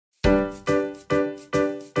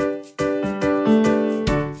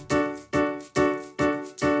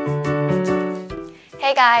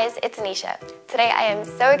guys, it's Anisha. Today I am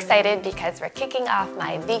so excited because we're kicking off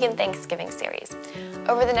my Vegan Thanksgiving series.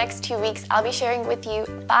 Over the next 2 weeks, I'll be sharing with you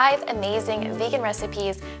 5 amazing vegan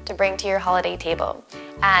recipes to bring to your holiday table.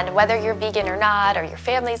 And whether you're vegan or not, or your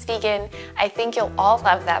family's vegan, I think you'll all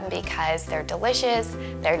love them because they're delicious,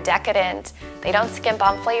 they're decadent, they don't skimp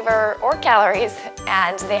on flavor or calories,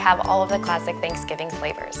 and they have all of the classic Thanksgiving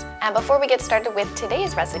flavors. And before we get started with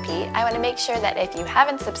today's recipe, I want to make sure that if you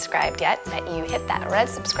haven't subscribed yet, that you hit that red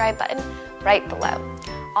subscribe button right below.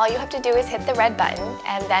 All you have to do is hit the red button,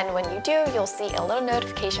 and then when you do, you'll see a little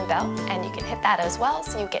notification bell, and you can hit that as well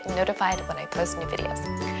so you get notified when I post new videos.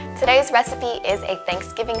 Today's recipe is a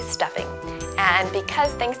Thanksgiving stuffing, and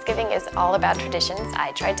because Thanksgiving is all about traditions,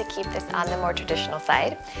 I tried to keep this on the more traditional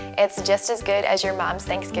side. It's just as good as your mom's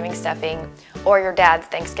Thanksgiving stuffing or your dad's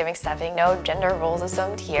Thanksgiving stuffing. No gender roles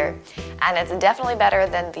assumed here, and it's definitely better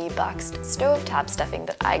than the boxed stovetop stuffing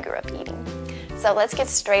that I grew up eating. So let's get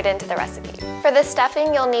straight into the recipe. For the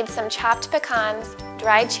stuffing, you'll need some chopped pecans,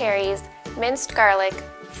 dried cherries, minced garlic,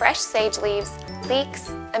 fresh sage leaves, leeks,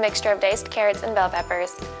 a mixture of diced carrots and bell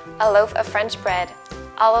peppers, a loaf of French bread,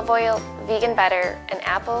 olive oil, vegan butter, an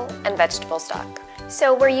apple, and vegetable stock.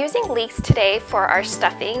 So we're using leeks today for our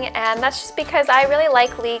stuffing, and that's just because I really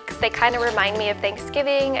like leeks. They kind of remind me of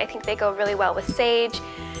Thanksgiving. I think they go really well with sage.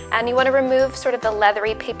 And you want to remove sort of the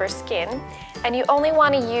leathery paper skin, and you only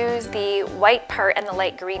want to use the white part and the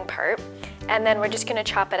light green part, and then we're just going to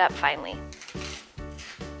chop it up finely.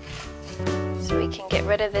 So we can get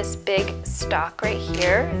rid of this big stalk right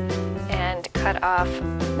here and cut off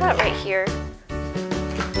that right here.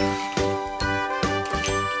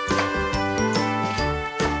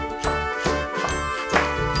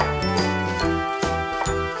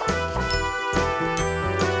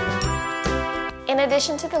 In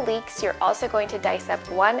addition to the leeks, you're also going to dice up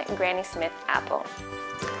 1 Granny Smith apple.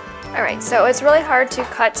 Alright, so it's really hard to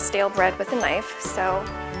cut stale bread with a knife, so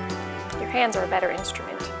your hands are a better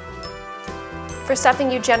instrument. For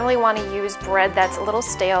stuffing, you generally want to use bread that's a little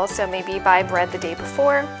stale, so maybe buy bread the day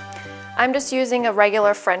before. I'm just using a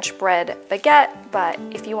regular French bread baguette, but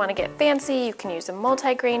if you want to get fancy, you can use a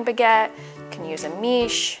multi-grain baguette, you can use a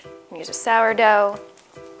miche, you can use a sourdough.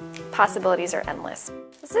 Possibilities are endless.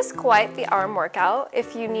 This is quite the arm workout.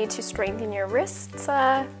 If you need to strengthen your wrists,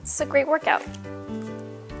 it's a great workout.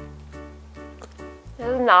 This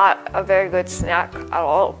is not a very good snack at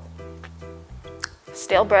all.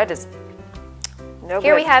 Stale bread is no good.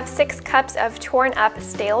 Here we have 6 cups of torn up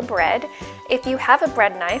stale bread. If you have a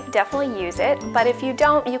bread knife, definitely use it, but if you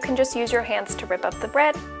don't, you can just use your hands to rip up the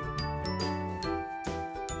bread.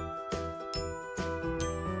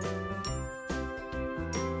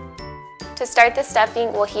 To start the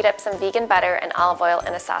stuffing, we'll heat up some vegan butter and olive oil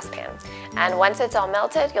in a saucepan. And once it's all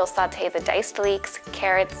melted, you'll saute the diced leeks,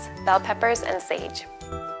 carrots, bell peppers, and sage.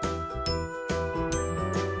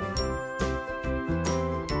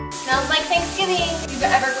 Smells like Thanksgiving. If you've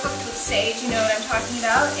ever cooked with sage, you know what I'm talking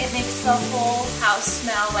about. It makes the whole house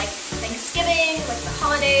smell like Thanksgiving, like the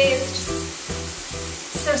holidays.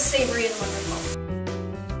 Just so savory and wonderful.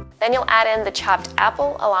 Then you'll add in the chopped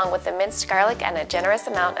apple along with the minced garlic and a generous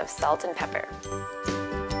amount of salt and pepper.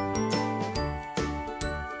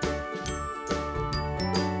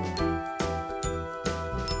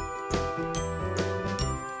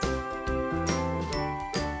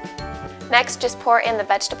 Next, just pour in the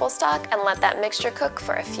vegetable stock and let that mixture cook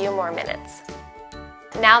for a few more minutes.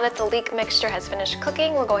 Now that the leek mixture has finished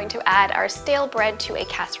cooking, we're going to add our stale bread to a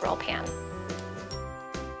casserole pan.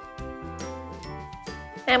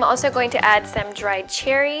 I'm also going to add some dried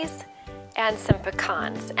cherries and some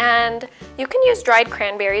pecans, and you can use dried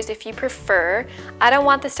cranberries if you prefer. I don't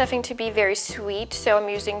want the stuffing to be very sweet, so I'm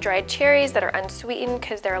using dried cherries that are unsweetened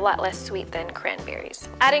because they're a lot less sweet than cranberries.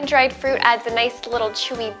 Adding dried fruit adds a nice little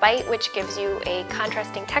chewy bite, which gives you a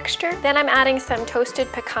contrasting texture. Then I'm adding some toasted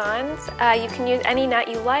pecans. You can use any nut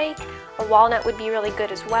you like. A walnut would be really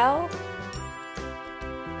good as well.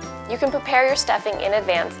 You can prepare your stuffing in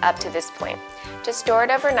advance up to this point. To store it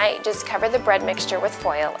overnight, just cover the bread mixture with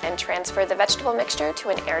foil and transfer the vegetable mixture to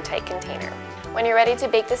an airtight container. When you're ready to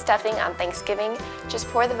bake the stuffing on Thanksgiving, just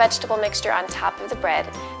pour the vegetable mixture on top of the bread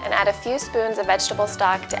and add a few spoons of vegetable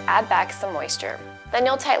stock to add back some moisture. Then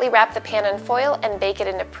you'll tightly wrap the pan in foil and bake it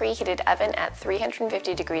in a preheated oven at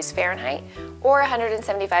 350 degrees Fahrenheit or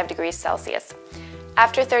 175 degrees Celsius.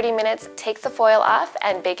 After 30 minutes, take the foil off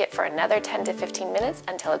and bake it for another 10 to 15 minutes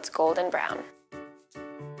until it's golden brown.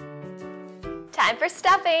 Time for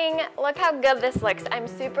stuffing! Look how good this looks. I'm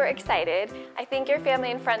super excited. I think your family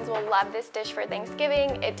and friends will love this dish for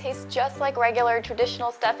Thanksgiving. It tastes just like regular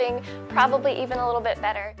traditional stuffing, probably even a little bit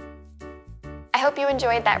better. I hope you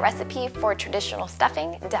enjoyed that recipe for traditional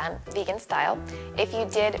stuffing done vegan style. If you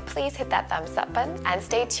did, please hit that thumbs up button and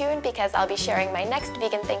stay tuned because I'll be sharing my next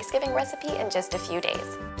vegan Thanksgiving recipe in just a few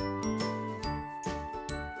days.